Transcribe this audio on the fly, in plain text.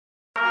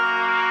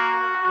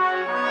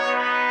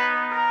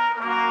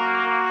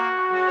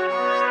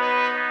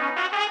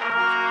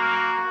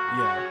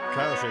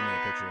showed me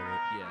a picture of it.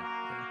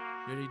 Yeah.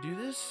 You ready to do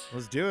this?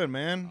 Let's do it,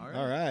 man.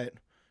 All right.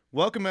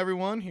 Welcome,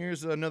 everyone.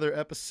 Here's another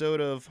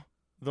episode of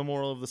The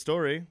Moral of the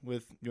Story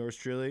with yours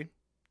truly,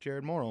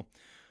 Jared Morrill.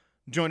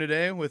 Joined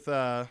today with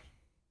Mr.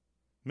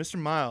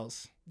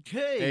 Miles,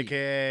 Hey.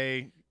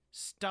 a.k.a.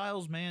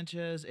 Miles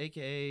Sanchez,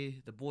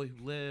 a.k.a. The Boy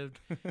Who Lived,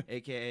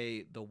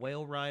 a.k.a. The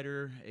Whale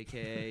Rider,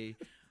 a.k.a.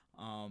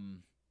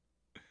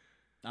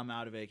 I'm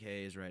out of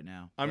AKAs right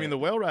now. I mean, the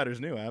Whale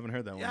Rider's new. I haven't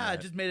heard that one Yeah, yet.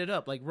 I just made it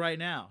up, like, right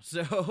now.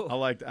 So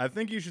I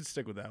think you should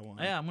stick with that one.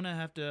 yeah, I'm going to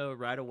have to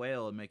ride a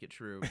whale and make it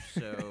true.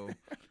 So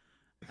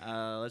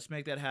let's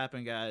make that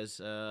happen, guys.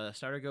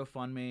 Start a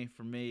GoFundMe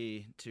for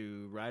me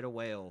to ride a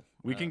whale.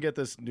 We can get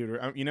this dude.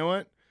 You know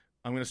what?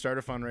 I'm going to start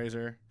a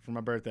fundraiser for my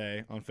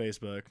birthday on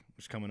Facebook,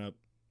 which is coming up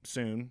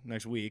soon,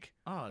 next week.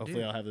 Oh, Hopefully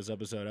dude. I'll have this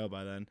episode out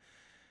by then.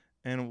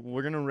 And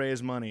we're going to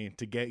raise money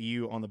to get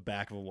you on the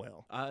back of a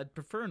whale. I'd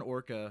prefer an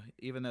orca,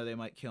 even though they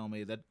might kill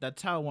me.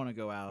 That's how I want to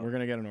go out. We're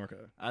going to get an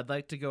orca. I'd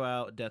like to go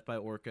out death by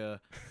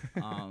orca.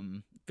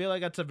 Feel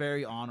like that's a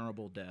very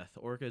honorable death.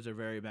 Orcas are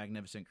very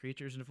magnificent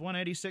creatures, and if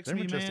 186 They're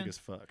me, majestic man, as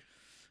fuck.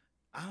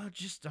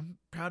 I'm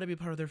proud to be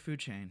part of their food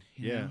chain.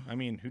 You Yeah, know? I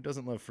mean, who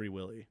doesn't love Free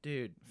Willy?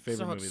 Dude, Favorite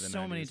saw movie it of the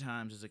so many 90s.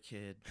 times as a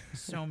kid.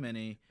 So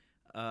many.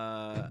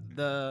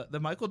 The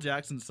Michael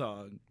Jackson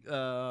song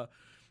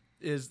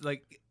is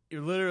like, it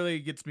literally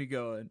gets me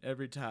going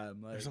every time.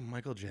 Like, There's a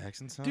Michael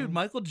Jackson song? dude,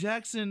 Michael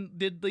Jackson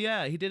did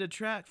a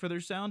track for their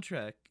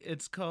soundtrack.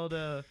 It's called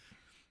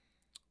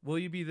Will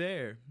You Be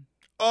There?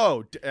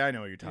 Oh, I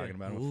know what you're talking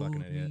about. I'm a Hold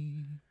fucking idiot.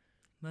 me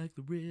like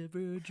the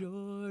River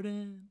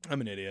Jordan.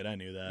 I'm an idiot. I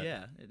knew that.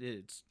 Yeah,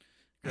 it's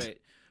great.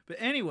 But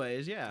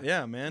anyways, yeah.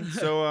 Yeah, man.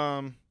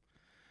 So,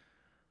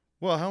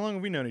 well, how long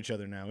have we known each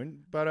other now?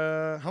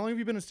 How long have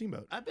you been in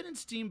Steamboat? I've been in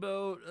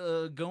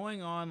Steamboat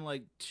going on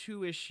like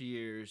 2-ish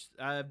years.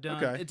 I've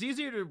done. Okay. It's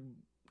easier to,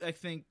 I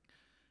think,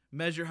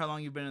 measure how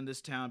long you've been in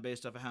this town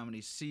based off of how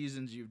many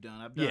seasons you've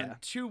done. I've done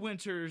 2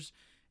 winters,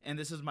 and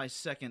this is my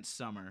 2nd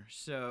summer.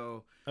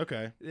 So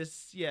Okay.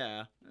 that's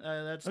I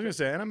was going to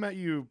say, and I met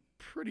you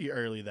pretty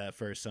early that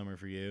first summer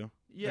for you.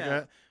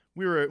 yeah. Like,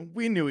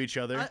 we knew each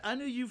other. I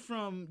knew you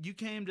you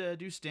came to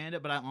do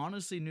stand-up, but I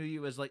honestly knew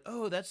you as like,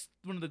 oh, that's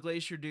one of the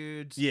Glacier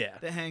dudes Yeah.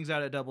 that hangs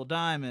out at Double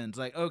Diamonds.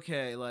 Like,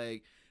 okay,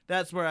 like,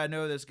 that's where I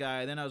know this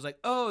guy. And then I was like,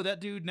 oh, that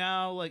dude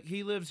now, like,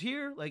 he lives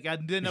here? Like,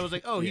 then I was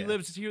like, oh, he Yeah.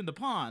 lives here in the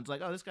ponds. Like,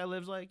 oh, this guy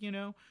lives, like,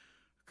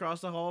 across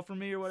the hall from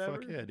me or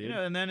whatever. Fuck yeah, dude.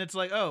 And then it's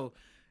like, oh,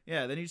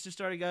 yeah, then you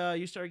started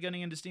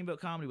getting into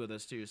Steamboat comedy with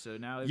us, too. So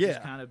now it's Yeah.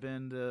 just kind of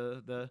been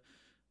the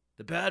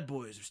bad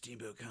boys of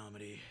Steamboat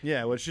comedy.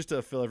 Yeah, well, it's just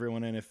to fill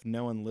everyone in. If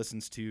no one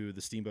listens to the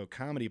Steamboat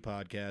Comedy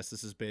Podcast,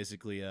 this is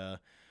basically a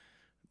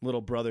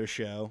little brother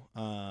show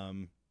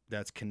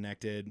that's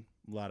connected.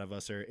 A lot of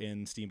us are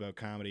in Steamboat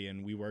Comedy,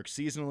 and we work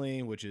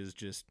seasonally, which is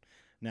just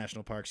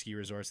national parks, ski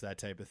resorts, that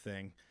type of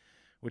thing.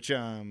 Which,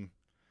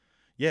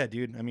 yeah,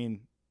 dude, I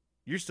mean,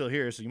 you're still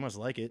here, so you must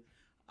like it.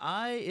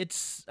 I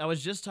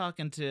was just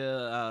talking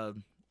to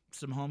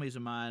some homies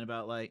of mine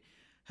about like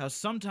how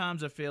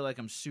sometimes I feel like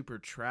I'm super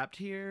trapped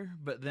here,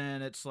 but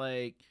then it's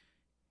like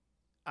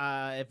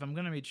if I'm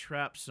gonna be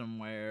trapped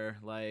somewhere,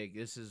 like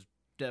this is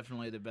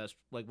definitely the best,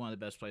 like one of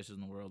the best places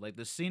in the world. Like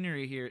the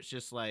scenery here, it's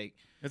just like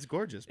It's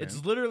gorgeous, man.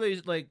 it's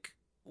literally like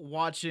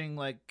watching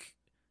like.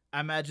 I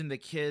imagine the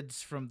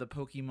kids from the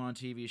Pokemon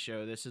TV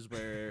show, this is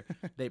where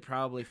they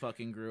probably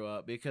fucking grew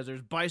up because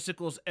there's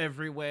bicycles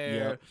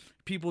everywhere. Yep.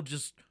 People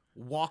just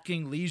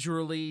walking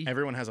leisurely.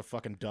 Everyone has a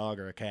fucking dog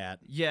or a cat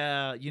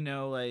Yeah,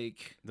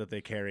 like that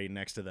they carry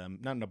next to them.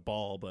 Not in a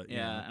ball, but you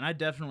yeah, know. and I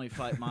definitely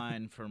fight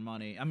mine for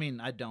money. I mean,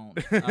 I don't,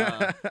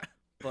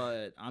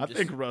 but I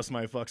think Russ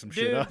might fuck some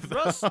shit dude, up.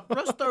 Russ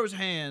throws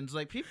hands.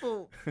 Like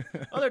people,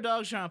 other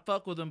dogs trying to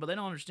fuck with him, but they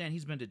don't understand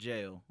he's been to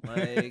jail.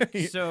 Like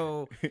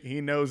so, He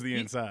knows the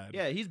inside.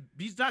 yeah,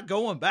 he's not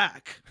going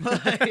back.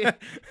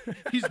 Like,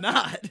 he's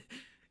not.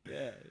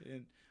 Yeah.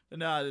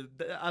 No,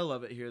 I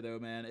love it here though,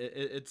 man.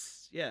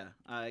 It's yeah.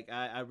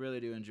 I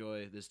really do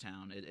enjoy this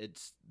town.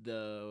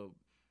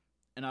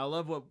 And I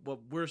love what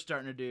we're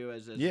starting to do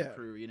as a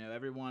crew.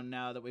 Everyone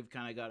now that we've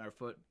kind of got our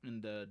foot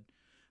in the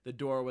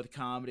door with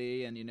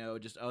comedy and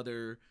just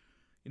other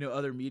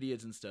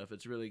medias and stuff.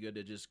 It's really good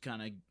to just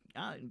kind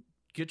of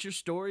get your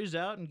stories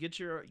out and get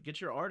your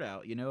art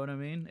out. You know what I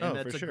mean? And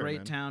that's for a great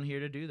man. town here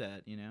to do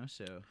that.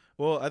 So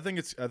Well, I think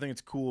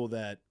it's cool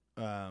that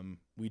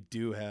we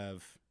do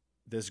have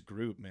this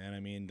group, man. I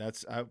mean,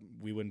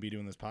 we wouldn't be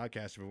doing this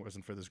podcast if it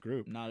wasn't for this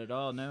group. not at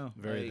all. No,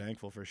 Very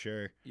thankful for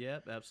sure.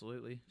 Yep,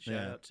 absolutely. Shout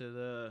out to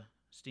the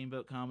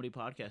Steamboat Comedy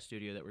Podcast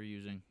Studio that we're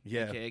using.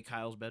 Yeah. AKA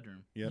Kyle's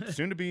bedroom. Yep.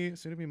 soon to be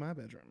my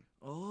bedroom.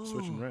 Oh.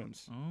 Switching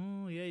rooms.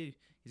 Oh, yeah. He's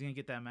going to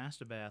get that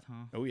master bath,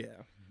 huh? Oh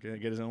yeah. Gonna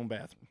get his own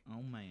bathroom.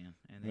 Oh, man.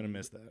 And I'm gonna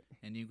miss that.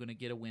 And you're going to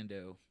get a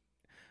window.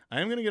 I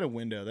am gonna get a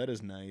window. That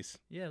is nice.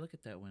 Yeah, look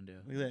at that window.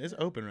 Look at that. It's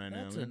open right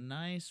now. That's a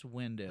nice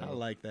window. I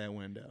like that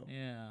window.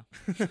 Yeah.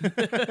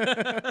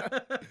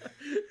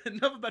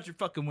 Enough about your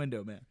fucking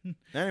window, man.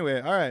 Anyway,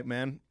 all right,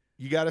 man.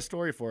 You got a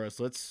story for us.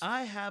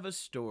 I have a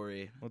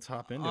story. Let's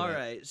hop into it. All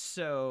right,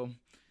 so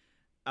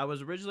I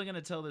was originally going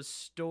to tell this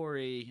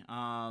story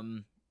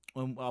on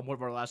one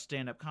of our last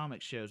stand-up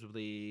comic shows with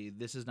the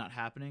This Is Not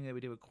Happening that we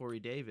did with Corey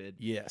David.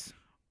 Yes.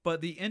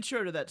 But the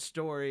intro to that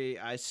story,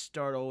 I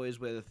start always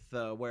with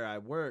where I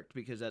worked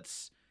because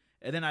that's...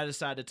 And then I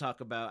decided to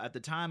talk about... At the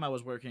time, I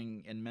was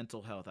working in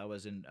mental health. I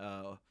was in...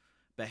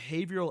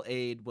 behavioral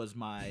aid was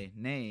my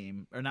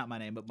name. Or not my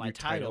name, but my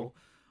title.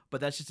 But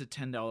that's just a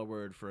 $10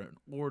 word for an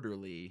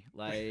orderly,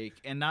 like,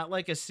 and not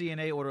like a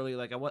CNA orderly.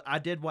 Like I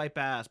did wipe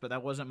ass, but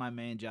that wasn't my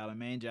main job. My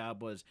main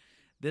job was,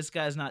 this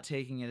guy's not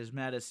taking his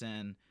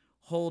medicine.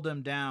 Hold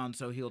him down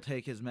so he'll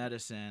take his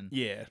medicine.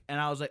 Yeah.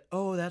 And I was like,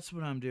 oh, that's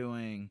what I'm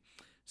doing.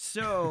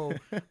 So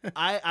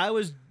I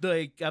was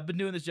like, I've been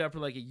doing this job for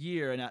like a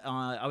year, and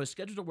I was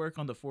scheduled to work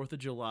on the 4th of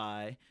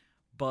July,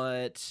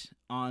 but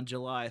on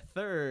July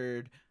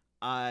 3rd,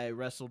 I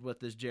wrestled with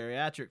this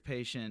geriatric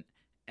patient.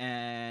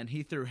 And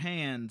he threw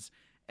hands,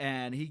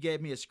 and he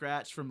gave me a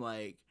scratch from,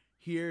 like,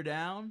 here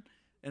down,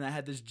 and I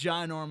had this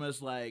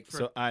ginormous, like...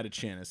 So eye to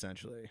chin,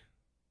 essentially.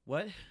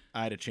 What?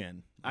 Eye to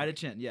chin. Eye to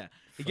chin, yeah.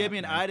 He gave me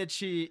an eye to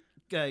chin,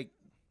 like,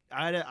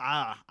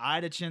 eye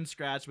to chin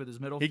scratch with his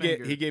middle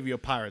finger. He gave you a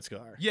pirate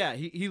scar. Yeah,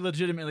 he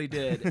legitimately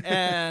did.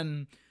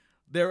 And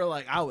they were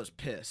like, I was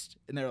pissed.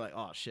 And they were like,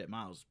 oh, shit,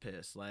 Miles was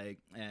pissed. Like,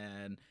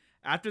 and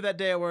after that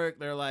day at work,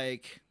 they're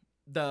like...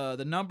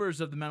 The numbers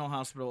of the mental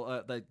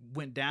hospital like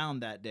went down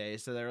that day,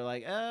 so they were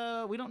like,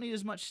 we don't need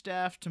as much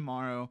staff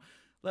tomorrow.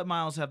 Let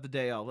Miles have the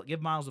day off.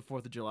 Give Miles the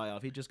 4th of July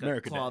off. He just got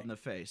America clawed Day. in the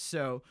face.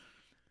 So,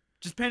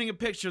 just painting a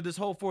picture, this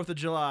whole 4th of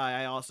July,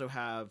 I also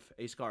have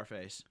a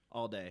Scarface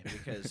all day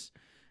because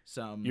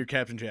You're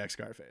Captain Jack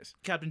Scarface.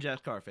 Captain Jack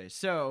Scarface.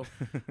 So,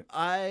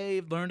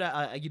 I learned,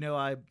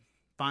 I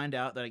find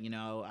out that,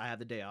 I have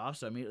the day off,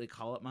 so I immediately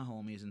call up my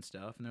homies and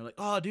stuff, and they're like,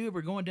 oh, dude,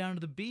 we're going down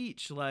to the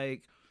beach,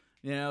 like...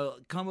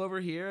 come over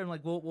here and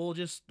like we'll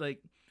just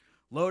like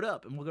load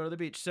up and we'll go to the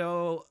beach.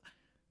 So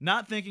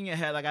not thinking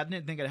ahead, like I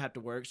didn't think I'd have to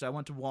work, so I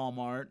went to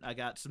Walmart. I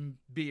got some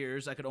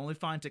beers. I could only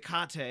find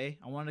Tecate.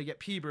 I wanted to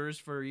get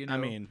Peebers for I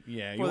mean,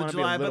 yeah, for the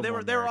July, but they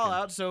were all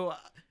out. So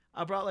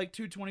I brought like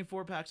 2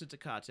 24 packs of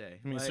Tecate. I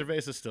mean, like,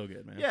 Cerveza's still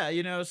good, man.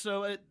 Yeah,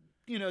 so it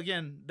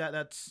again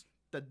that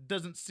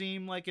doesn't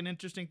seem like an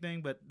interesting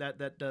thing, but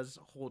that does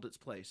hold its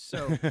place.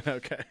 So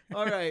okay,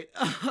 all right.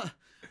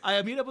 I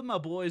meet up with my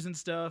boys and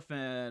stuff,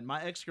 and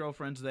my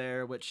ex-girlfriend's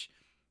there, which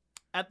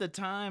at the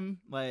time,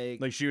 like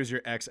she was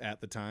your ex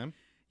at the time?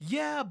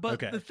 Yeah, but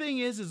the thing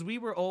is we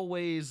were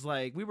always,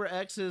 like, we were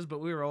exes, but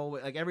we were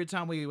always, like, every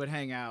time we would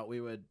hang out,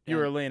 we would... You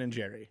were Elaine and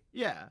Jerry.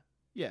 Yeah.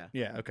 Yeah,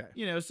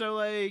 okay. So,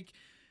 like,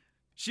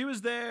 she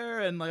was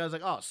there, and, like, I was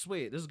like, oh,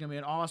 sweet, this is going to be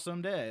an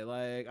awesome day.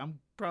 Like, I'm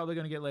probably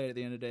going to get laid at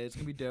the end of the day. It's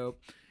going to be dope.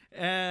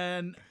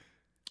 And...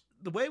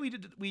 the way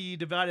we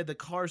divided the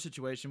car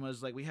situation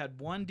was like we had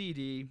one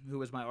DD who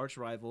was my arch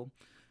rival.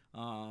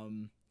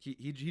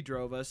 He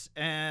drove us,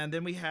 and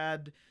then we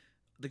had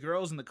the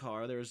girls in the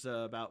car. There was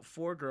about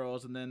 4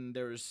 girls, and then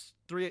there was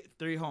three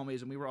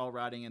homies, and we were all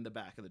riding in the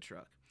back of the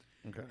truck.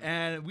 Okay.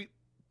 And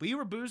we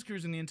were booze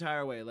cruising the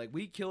entire way. Like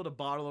we killed a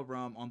bottle of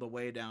rum on the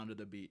way down to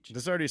the beach.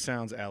 This already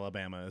sounds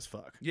Alabama as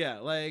fuck. Yeah,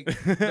 like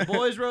the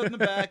boys rode in the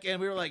back, and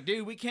we were like,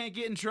 dude, we can't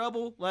get in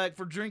trouble like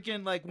for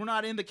drinking. Like we're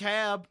not in the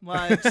cab.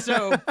 Like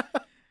so.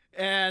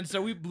 And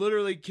so we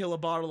literally kill a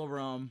bottle of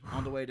rum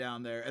on the way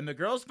down there. And the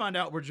girls find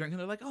out we're drinking.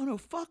 They're like, oh, no,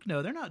 fuck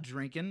no. They're not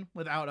drinking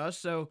without us.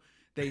 So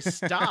they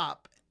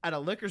stop at a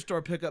liquor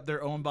store, pick up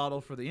their own bottle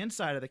for the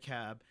inside of the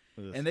cab.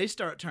 Ugh. And they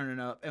start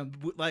turning up. And,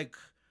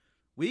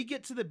 we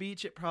get to the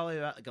beach at probably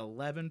about,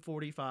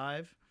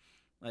 11:45.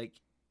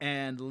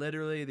 And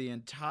literally the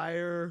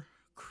entire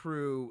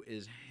crew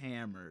is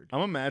hammered.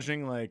 I'm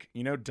imagining,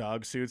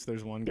 dog suits.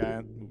 There's one guy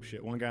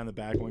in the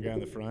back, one guy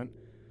in the front.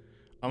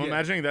 I'm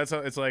imagining that's how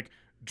it's like.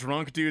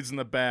 Drunk dudes in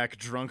the back,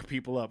 drunk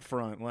people up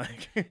front.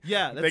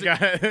 Yeah, they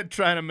got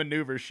trying to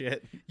maneuver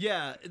shit.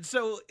 Yeah,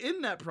 so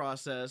in that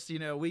process,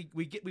 we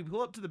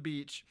pull up to the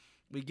beach,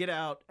 we get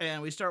out,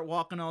 and we start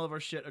walking all of our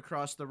shit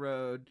across the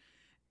road.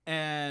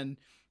 And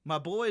my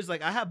boys,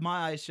 I have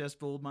my ice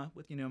chest full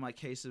with my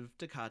case of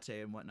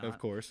Tecate and whatnot. Of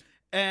course.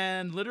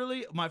 And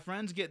literally, my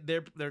friends get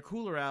their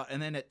cooler out,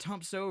 and then it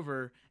tumps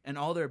over, and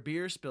all their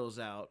beer spills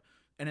out,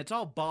 and it's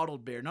all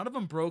bottled beer. None of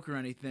them broke or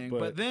anything,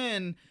 but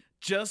then.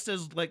 Just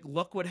as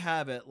luck would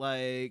have it,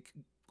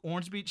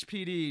 Orange Beach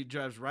PD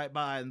drives right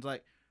by and is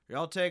like, "Are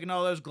y'all taking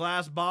all those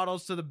glass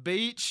bottles to the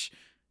beach?"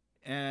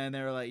 And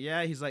they were like,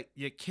 "Yeah." He's like,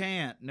 "You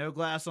can't. No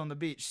glass on the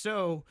beach."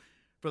 So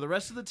for the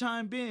rest of the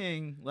time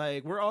being,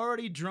 we're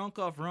already drunk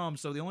off rum,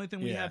 so the only thing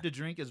we have to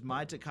drink is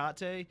my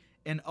Tecate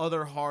and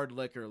other hard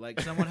liquor.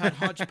 Someone had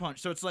Hunch Punch,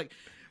 so it's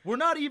we're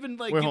not even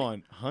Wait, hold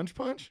on, Hunch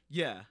Punch?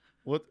 Yeah.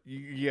 What?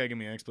 You gotta give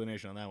me an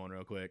explanation on that one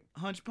real quick.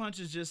 Hunch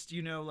Punch is just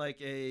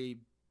a.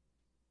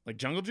 Like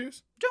Jungle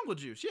Juice? Jungle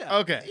Juice, yeah.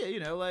 Okay.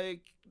 Yeah,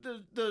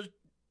 the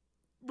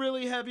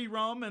really heavy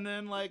rum and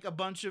then a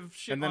bunch of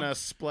shit. And then a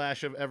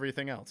splash of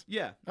everything else.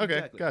 Yeah. Okay,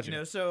 exactly.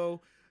 gotcha.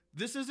 So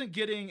this isn't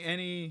getting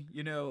any,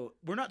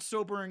 we're not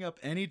sobering up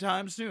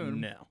anytime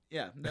soon. No.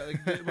 Yeah. No,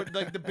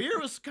 the beer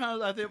was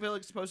kind of, I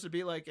feel supposed to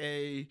be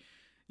a,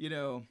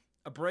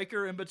 a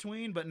breaker in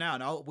between, but now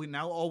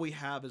all we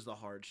have is the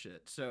hard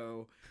shit.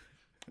 So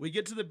we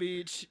get to the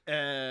beach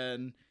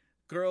and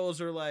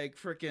girls are like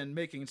freaking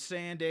making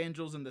sand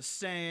angels in the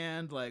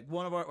sand. Like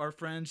one of our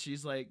friends,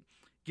 she's like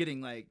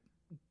getting like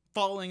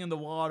falling in the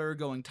water,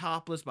 going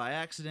topless by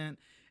accident.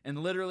 And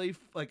literally,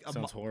 like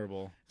sounds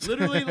horrible.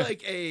 Literally,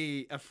 like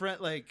a friend,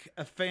 like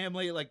a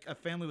family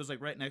was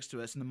like right next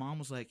to us, and the mom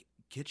was like,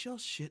 "Get y'all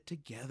shit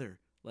together.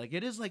 Like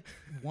it is like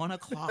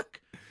 1:00.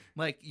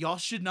 Like y'all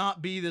should not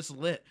be this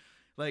lit.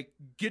 Like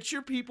get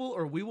your people,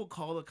 or we will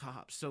call the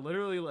cops." So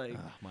literally, like,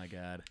 oh my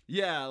god,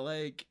 yeah,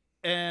 like,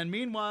 and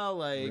meanwhile,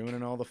 like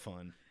ruining all the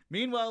fun.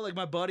 Meanwhile, like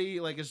my buddy,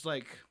 like is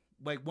like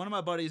one of my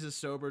buddies is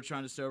sober,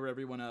 trying to sober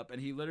everyone up,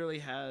 and he literally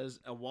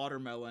has a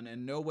watermelon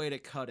and no way to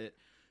cut it.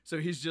 So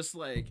he's just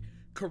like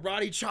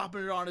karate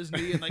chopping it on his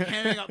knee and like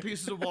handing out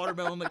pieces of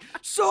watermelon, like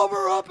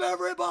sober up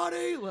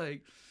everybody.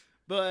 Like,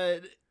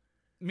 but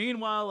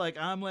meanwhile, like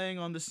I'm laying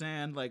on the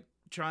sand, like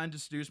trying to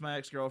seduce my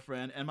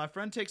ex-girlfriend, and my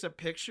friend takes a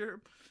picture,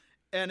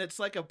 and it's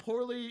like a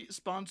poorly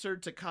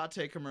sponsored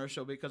Tecate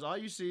commercial because all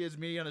you see is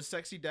me on a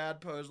sexy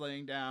dad pose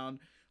laying down,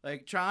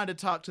 like trying to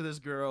talk to this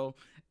girl,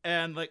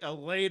 and like a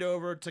laid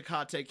over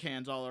Tecate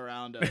cans all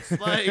around us.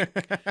 Like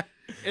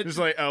it's just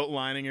like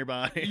outlining your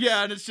body.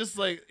 Yeah, and it's just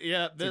like,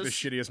 yeah, it's like the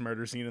shittiest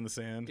murder scene in the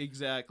sand.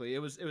 Exactly. It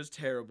was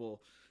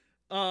terrible.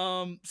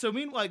 So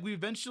meanwhile, like we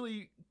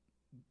eventually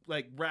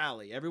like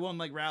rally. Everyone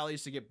like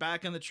rallies to get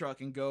back in the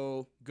truck and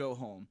go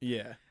home.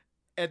 Yeah.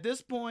 At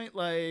this point,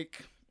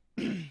 like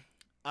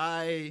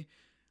I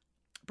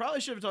probably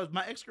should have told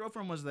my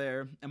ex-girlfriend was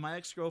there, and my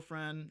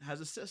ex-girlfriend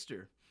has a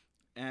sister,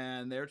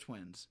 and they're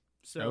twins.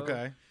 So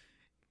okay.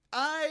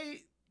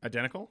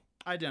 Identical?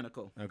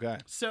 Okay.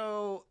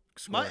 So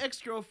my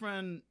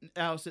ex-girlfriend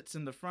now sits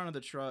in the front of the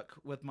truck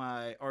with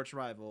my arch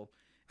rival,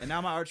 and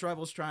now my arch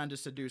rival's trying to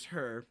seduce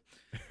her.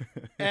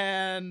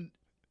 And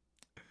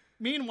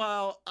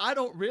meanwhile, I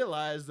don't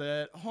realize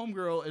that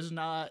homegirl is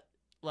not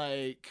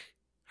like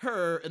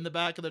her in the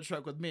back of the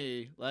truck with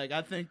me. Like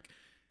I think,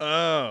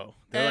 oh,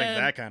 they're like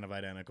that kind of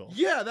identical.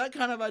 Yeah, that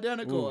kind of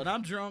identical. Oof. And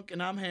I'm drunk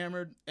and I'm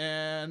hammered,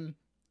 and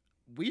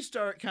we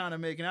start kind of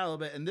making out a little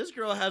bit. And this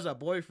girl has a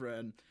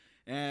boyfriend,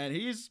 and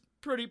he's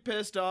pretty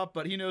pissed off,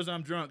 but he knows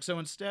I'm drunk. So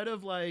instead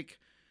of like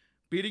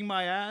beating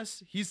my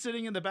ass, he's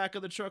sitting in the back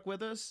of the truck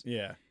with us.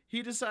 Yeah.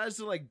 He decides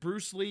to like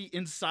Bruce Lee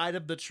inside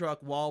of the truck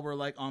while we're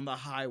like on the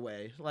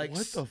highway. Like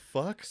what the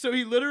fuck? So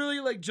he literally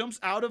like jumps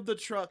out of the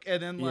truck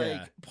and then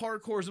like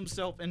parkours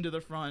himself into the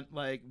front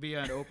like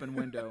via an open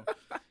window.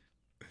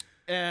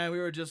 And we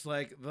were just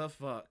like, the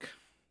fuck.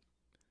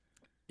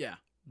 Yeah.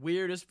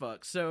 Weird as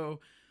fuck. So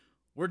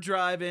we're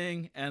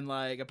driving, and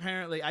like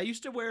apparently I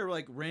used to wear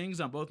like rings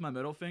on both my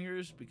middle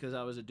fingers because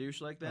I was a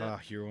douche like that. Oh,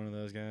 you're one of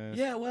those guys.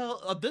 Yeah,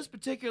 well, this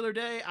particular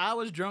day I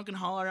was drunk and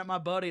hollering at my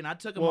buddy, and I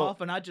took them off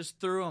and I just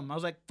threw them. I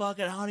was like, "Fuck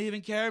it, I don't even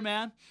care,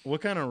 man."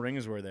 What kind of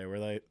rings were they? Were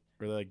they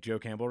like Joe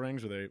Campbell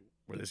rings? Were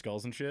they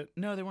skulls and shit?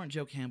 No, they weren't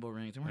Joe Campbell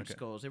rings. They weren't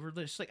skulls. They were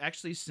just like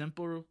actually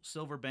simple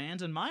silver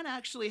bands, and mine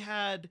actually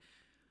had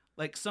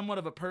like somewhat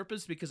of a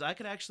purpose because I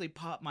could actually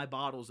pop my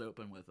bottles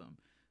open with them.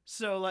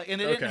 So like, and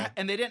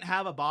they didn't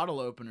have a bottle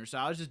opener, so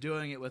I was just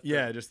doing it with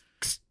just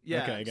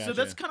okay, gotcha. So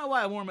that's kind of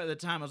why I wore them at the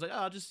time. I was like,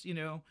 oh, just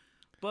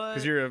but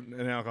because you're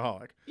an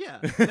alcoholic. Yeah,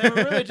 they were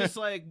really just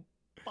like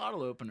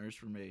bottle openers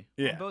for me.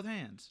 On both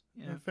hands.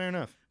 Yeah, fair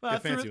enough.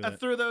 But I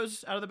threw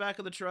those out of the back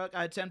of the truck.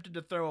 I attempted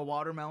to throw a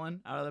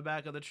watermelon out of the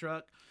back of the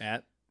truck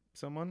at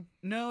someone.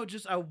 No,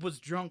 just I was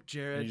drunk,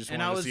 Jared, and you just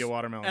wanted to see a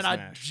watermelon smash.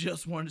 I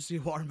just wanted to see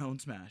a watermelon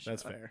smash.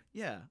 That's fair.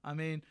 Yeah, I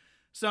mean,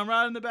 so I'm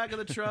riding in the back of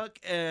the truck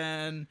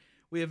and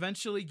we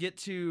eventually get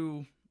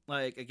to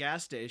like a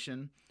gas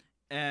station,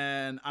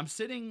 and I'm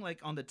sitting like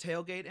on the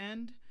tailgate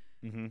end,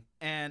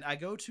 and I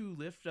go to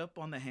lift up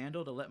on the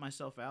handle to let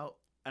myself out,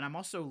 and I'm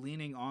also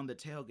leaning on the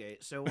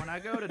tailgate. So when I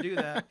go to do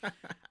that,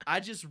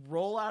 I just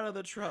roll out of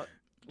the truck,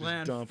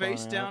 land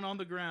face down on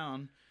the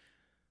ground,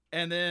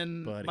 and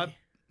then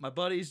my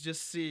buddies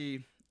just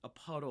see a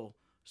puddle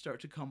start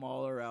to come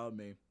all around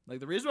me.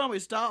 Like the reason why we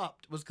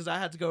stopped was because I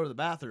had to go to the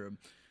bathroom.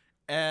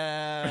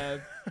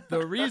 And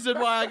the reason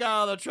why I got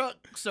out of the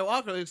truck so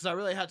awkwardly is because I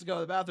really had to go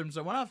to the bathroom.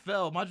 So when I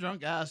fell, my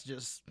drunk ass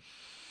just...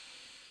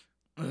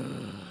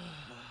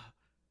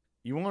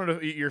 You wanted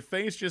to... Your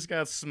face just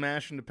got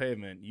smashed into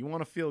pavement. You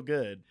want to feel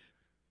good.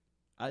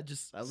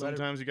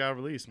 Sometimes you gotta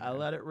release, man. I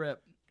let it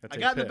rip. I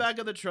got in the back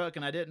of the truck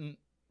and I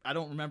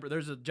don't remember.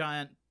 There's a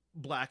giant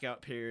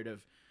blackout period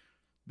of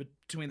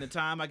between the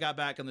time I got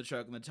back in the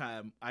truck and the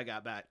time I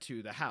got back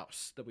to the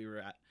house that we were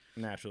at.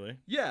 Naturally.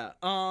 Yeah.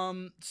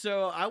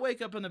 So I wake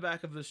up in the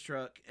back of this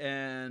truck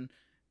and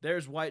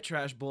there's white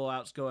trash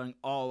blowouts going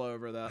all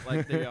over the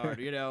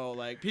yard.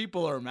 Like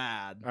people are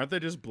mad. Aren't they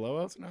just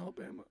blowouts in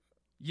Alabama?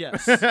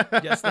 Yes.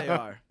 Yes, they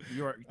are.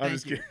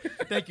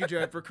 Thank you,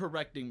 Jared, for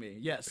correcting me.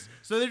 Yes.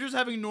 So they're just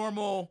having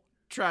normal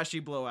trashy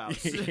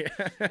blowouts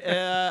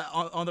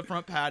on the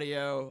front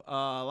patio.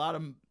 A lot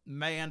of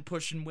man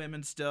pushing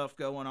women stuff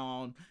going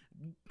on.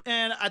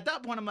 And at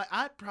that point, I'm like,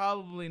 I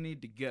probably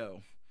need to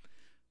go.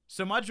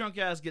 So my drunk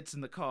ass gets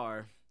in the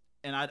car,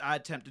 and I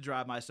attempt to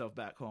drive myself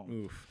back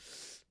home.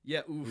 Oof.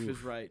 Yeah, oof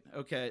is right.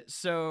 Okay,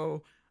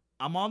 so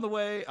I'm on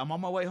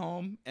my way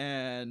home,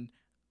 and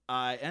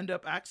I end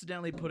up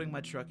accidentally putting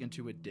my truck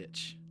into a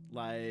ditch.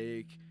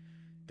 Like,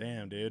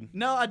 damn, dude.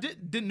 no, I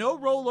did no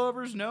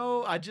rollovers.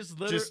 No, I just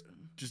literally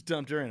just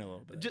dumped her in a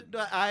little bit.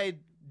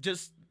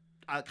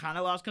 I kind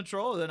of lost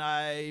control. Then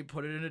I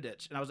put it in a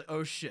ditch, and I was like,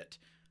 oh shit,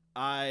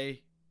 I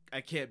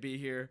can't be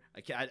here.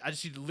 I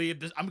just need to leave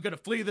this. I'm gonna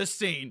flee this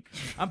scene.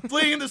 I'm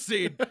fleeing the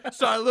scene.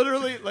 So I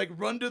literally like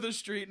run to the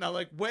street, and I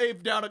like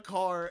wave down a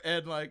car,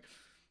 and like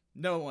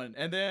no one.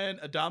 And then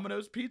a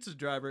Domino's pizza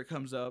driver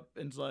comes up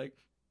and's like,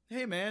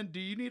 hey man, do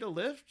you need a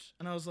lift?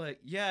 And I was like,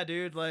 yeah,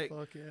 dude, like,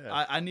 fuck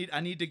yeah. I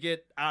need to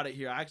get out of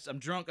here. I'm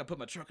drunk. I put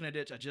my truck in a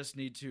ditch. I just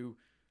need to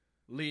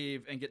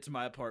leave and get to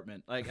my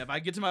apartment. Like, if I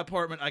get to my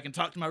apartment, I can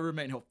talk to my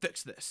roommate and he'll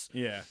fix this.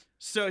 Yeah.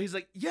 So he's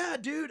like, yeah,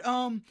 dude,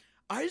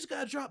 I just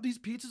gotta drop these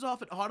pizzas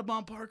off at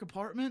Audubon Park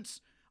Apartments.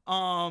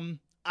 I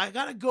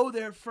gotta go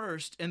there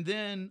first, and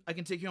then I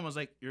can take you home. I was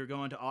like, you're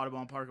going to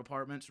Audubon Park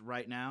Apartments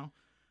right now?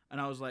 And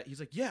I was like, he's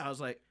like, yeah. I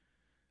was like,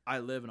 I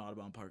live in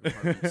Audubon Park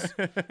Apartments.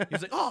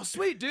 He's like, oh,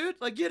 sweet, dude.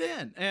 Like, get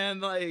in. And,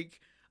 like,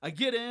 I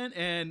get in,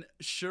 and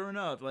sure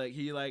enough, like,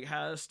 he, like,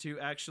 has to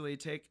actually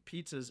take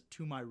pizzas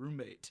to my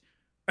roommate.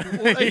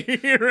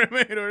 Like, your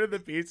roommate ordered the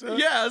pizza?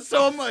 Yeah,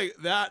 so I'm like,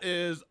 that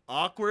is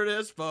awkward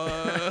as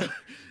fuck.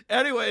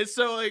 Anyway,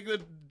 so, like,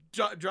 the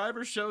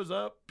driver shows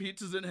up,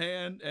 pizza's in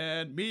hand,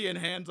 and me in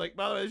hand's like,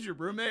 by the way, this is your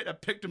roommate? I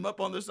picked him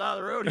up on the side of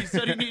the road. He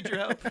said he needs your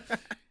help.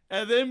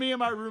 And then me and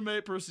my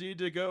roommate proceed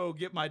to go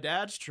get my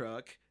dad's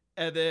truck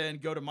and then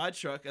go to my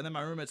truck. And then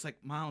my roommate's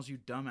like, Miles, you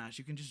dumbass.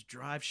 You can just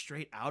drive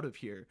straight out of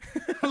here.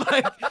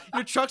 Like,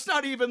 your truck's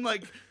not even,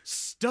 like,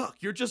 stuck.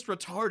 You're just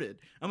retarded.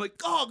 I'm like,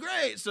 oh,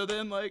 great. So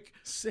then, like...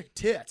 sick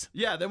tits.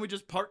 Yeah, then we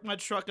just parked my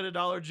truck at a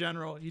Dollar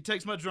General. He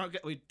takes my truck.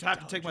 We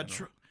have to take my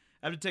truck.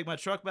 I have to take my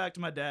truck back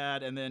to my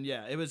dad. And then,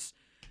 yeah, it was...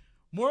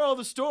 Moral of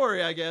the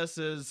story, I guess,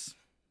 is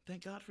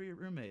thank God for your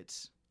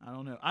roommates. I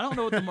don't know. I don't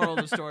know what the moral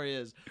of the story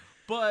is.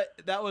 But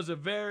that was a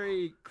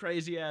very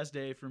crazy-ass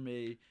day for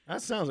me.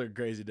 That sounds like a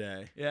crazy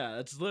day. Yeah,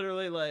 it's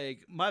literally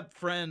like my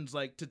friends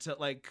like to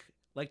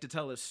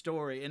tell this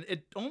story, and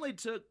it only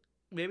took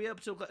maybe up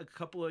to a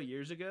couple of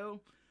years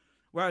ago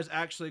where I was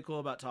actually cool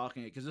about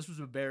talking it, because this was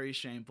a very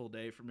shameful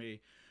day for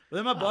me. But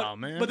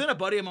then a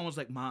buddy of mine was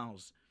like,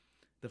 Miles,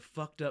 the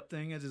fucked up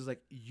thing is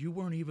like, you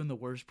weren't even the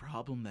worst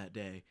problem that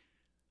day.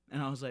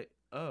 And I was like,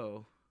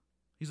 oh.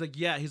 He's like,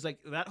 yeah. He's like,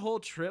 that whole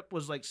trip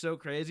was like so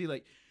crazy.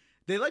 Like,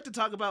 they like to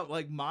talk about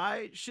like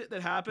my shit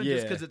that happened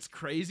just because it's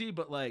crazy,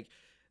 but like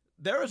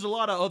there was a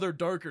lot of other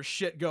darker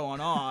shit going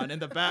on in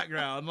the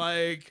background,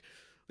 like,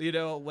 you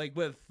know, like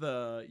with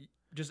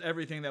just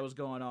everything that was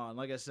going on.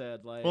 Like I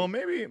said, like, well,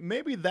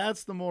 maybe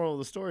that's the moral of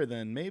the story.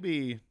 Then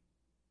maybe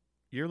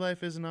your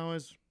life isn't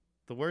always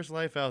the worst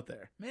life out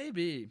there.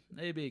 Maybe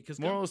because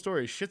moral of the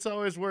story: shit's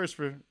always worse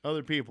for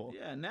other people.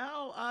 Yeah.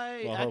 Now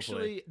I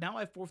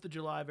 4th of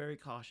July very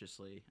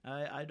cautiously.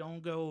 I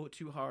don't go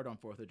too hard on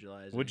 4th of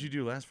July. What'd you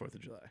do last 4th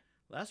of July?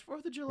 Last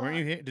 4th of July? Weren't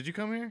you here? Did you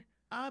come here?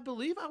 I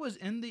believe I was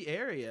in the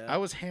area. I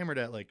was hammered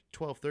at like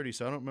 12:30,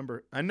 so I don't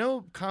remember. I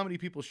know comedy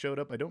people showed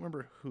up. I don't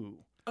remember who.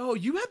 Oh,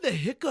 you had the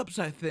hiccups,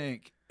 I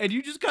think, and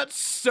you just got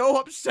so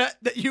upset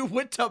that you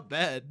went to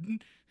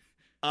bed.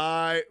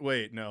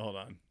 Wait, no, hold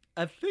on.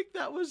 I think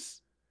that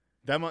was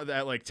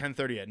at like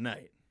 10:30 at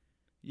night.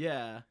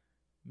 Yeah,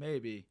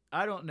 maybe.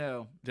 I don't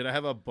know. Did I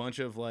have a bunch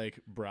of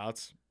like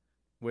brats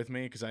with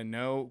me? Because I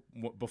know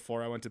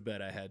before I went to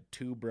bed, I had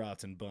 2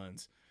 brats and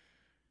buns.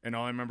 And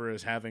all I remember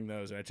is having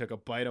those, and I took a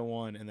bite of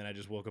one, and then I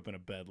just woke up in a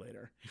bed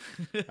later.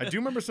 I do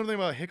remember something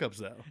about hiccups,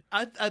 though.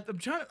 I'm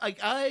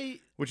trying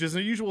which is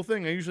a usual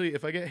thing. I usually,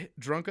 if I get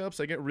drunk ups,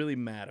 I get really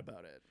mad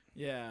about it.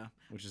 Yeah.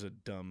 Which is a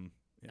dumb...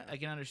 Yeah. I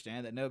can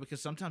understand that. No,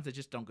 because sometimes they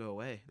just don't go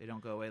away. They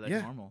don't go away like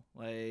normal.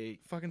 Like,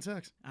 fucking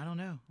sucks. I don't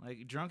know.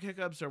 Like, drunk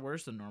hiccups are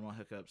worse than normal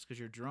hiccups because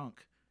you're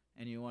drunk,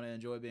 and you want to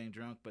enjoy being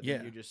drunk, but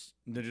then you're just...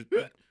 They're just...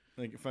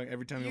 like,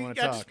 every time you want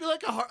to talk. I just feel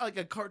like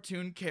a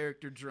cartoon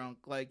character drunk.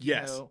 Like, you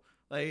know...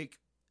 Like,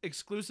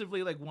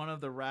 exclusively, like, one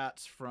of the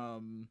rats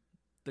from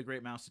The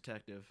Great Mouse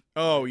Detective.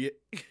 Oh, yeah.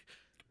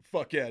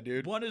 Fuck yeah,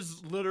 dude. One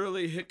is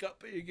literally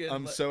hiccuping again.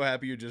 I'm so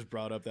happy you just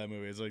brought up that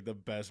movie. It's, like, the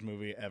best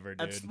movie ever,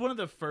 dude. It's one of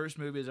the first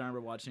movies I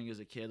remember watching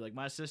as a kid. Like,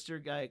 my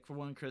sister, for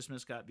one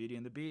Christmas, got Beauty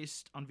and the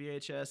Beast on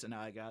VHS, and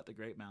I got The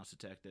Great Mouse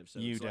Detective. So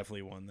you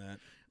definitely won that.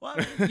 Well,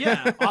 I mean,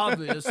 yeah,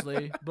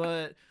 obviously.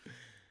 But,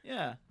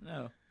 yeah,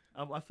 no.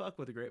 I fuck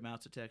with The Great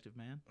Mouse Detective,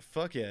 man.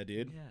 Fuck yeah,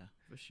 dude. Yeah,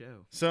 for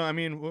sure. So, I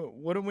mean,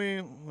 what do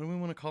we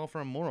want to call for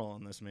a moral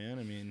on this, man?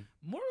 I mean,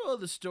 moral of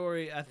the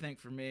story, I think,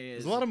 for me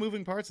is... There's a lot of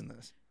moving parts in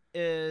this.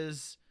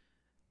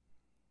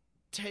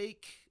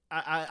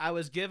 I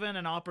was given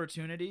an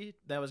opportunity,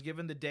 that was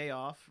given the day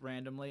off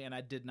randomly, and I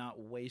did not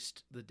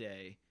waste the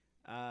day.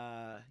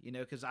 You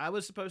know, because I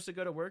was supposed to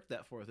go to work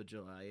that 4th of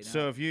July. You know?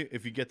 So if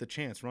you get the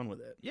chance, run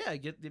with it. Yeah,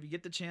 if you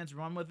get the chance,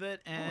 run with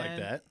it. And I like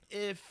that.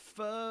 If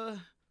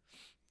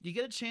you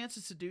get a chance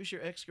to seduce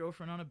your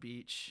ex-girlfriend on a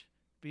beach,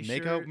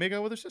 make out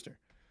with her sister.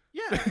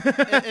 Yeah.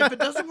 If it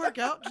doesn't work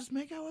out, just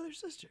make out with her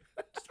sister.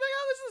 Just make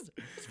out with her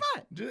sister. It's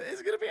fine.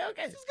 It's gonna be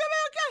okay. It's gonna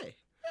be okay.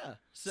 Yeah.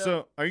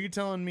 So, are you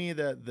telling me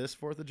that this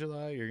 4th of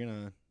July you're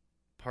gonna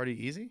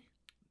party easy?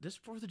 This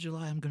 4th of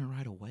July, I'm gonna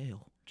ride a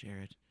whale,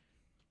 Jared.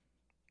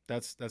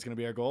 That's gonna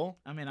be our goal.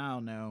 I mean, I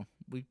don't know.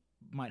 We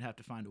might have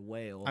to find a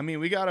whale. I mean,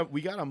 we got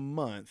a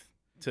month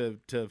to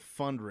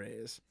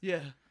fundraise.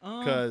 Yeah.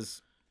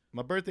 Because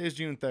my birthday is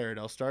June 3rd.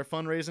 I'll start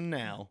fundraising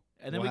now.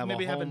 And then we can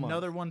maybe have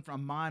another one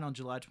from mine on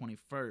July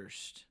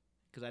 21st.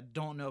 Because I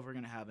don't know if we're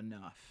gonna have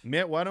enough.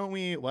 Mitt, why don't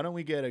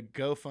we get a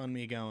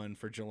GoFundMe going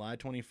for July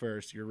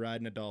 21st? You're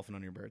riding a dolphin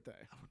on your birthday.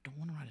 I don't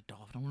want to ride a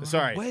dolphin. I want to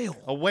Sorry, ride a whale.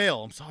 A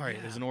whale. I'm sorry.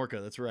 Yeah. There's an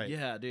orca. That's right.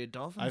 Yeah, dude.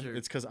 Dolphins are...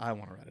 It's because I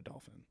want to ride a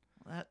dolphin.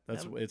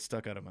 It's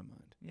stuck out of my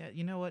mind. Yeah,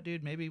 you know what,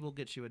 dude? Maybe we'll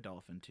get you a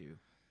dolphin too.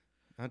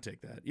 I'll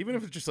take that. Even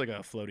if it's just like a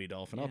floaty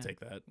dolphin, I'll take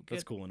that.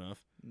 That's cool enough.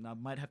 I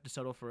might have to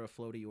settle for a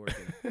floaty orca.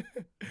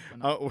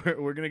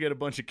 We're going to get a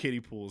bunch of kiddie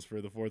pools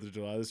for the 4th of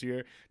July this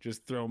year.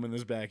 Just throw them in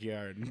this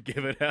backyard and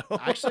give it hell.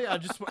 Actually,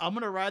 I'm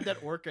going to ride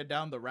that orca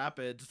down the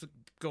rapids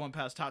going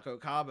past Taco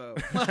Cabo.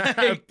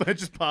 But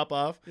just pop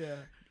off. Yeah.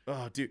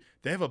 Oh, dude,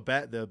 they have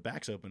the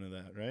back's open to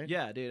that, right?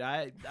 Yeah, dude.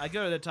 I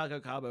go to the Taco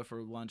Cabo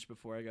for lunch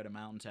before I go to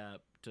Mountain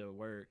Tap to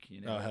work.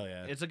 You know. Oh, hell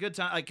yeah! It's a good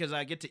time because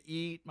I get to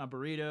eat my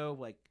burrito.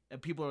 Like,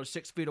 and people are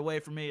 6 feet away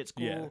from me. It's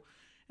cool,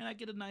 and I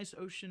get a nice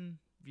ocean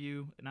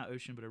view. Not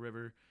ocean, but a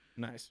river.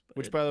 Nice.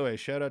 Which, by the way,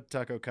 shout out to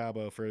Taco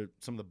Cabo for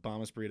some of the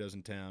bombest burritos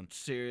in town.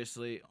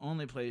 Seriously,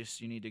 only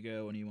place you need to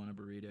go when you want a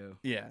burrito.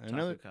 Yeah,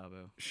 Taco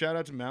Cabo. Shout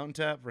out to Mountain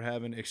Tap for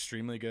having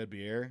extremely good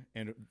beer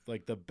and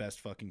like the best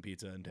fucking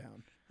pizza in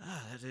town.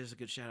 That is a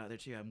good shout out there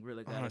too. I'm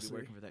really glad to be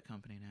working for that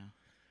company now.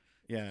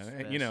 Yeah,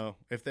 and, you know,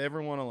 if they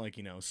ever want to like,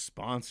 you know,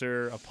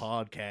 sponsor a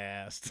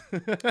podcast.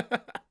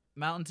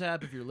 Mountain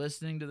Tap, if you're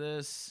listening to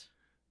this,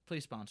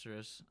 please sponsor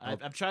us.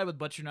 I've tried with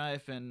Butcher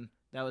Knife, and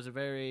that was a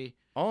very...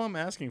 All I'm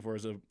asking for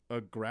is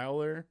a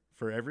growler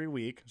for every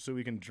week so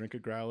we can drink a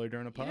growler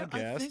during a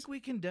podcast. I think we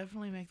can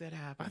definitely make that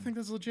happen. I think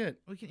that's legit.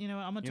 We can,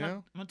 I'm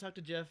gonna talk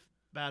to Jeff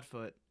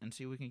Badfoot and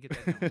see if we can get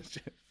that going.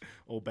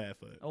 Old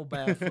Badfoot. Old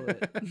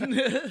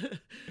Badfoot.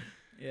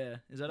 Yeah.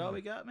 Is that all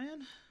we got, man?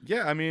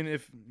 Yeah, I mean,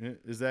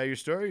 is that your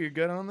story? You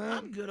good on that?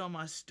 I'm good on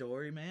my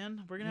story,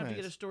 man. We're gonna have to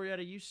get a story out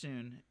of you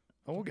soon.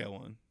 Oh, we'll get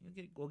one.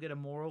 We'll get a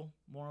moral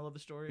of the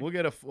story. We'll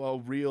get a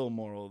real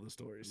moral of the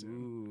story soon.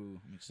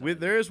 Ooh, I'm excited.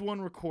 There is one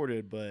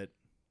recorded, but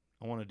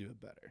I want to do it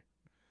better.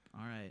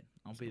 All right,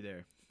 I'll be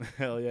there.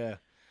 Hell yeah.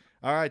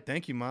 All right,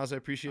 thank you, Miles. I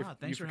appreciate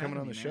you for coming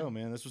on the show,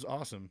 man. This was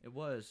awesome. It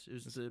was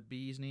the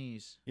bee's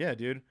knees. Yeah,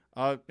 dude.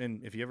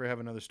 And if you ever have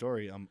another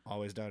story, I'm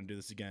always down to do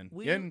this again.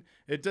 And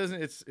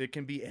it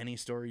can be any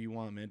story you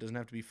want, man. It doesn't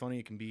have to be funny.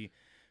 It can be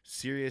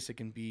serious. It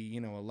can be,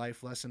 a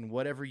life lesson.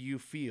 Whatever you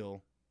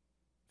feel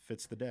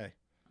fits the day.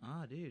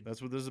 Ah, dude.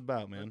 That's what this is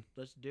about, man.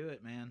 Let's do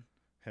it, man.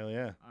 Hell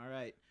yeah. All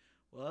right.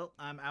 Well,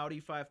 I'm Audi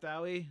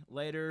 5000.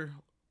 Later,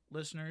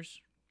 listeners.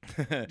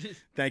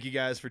 Thank you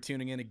guys for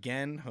tuning in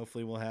again.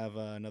 Hopefully we'll have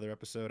another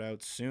episode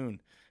out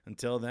soon.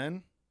 Until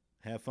then,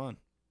 have fun.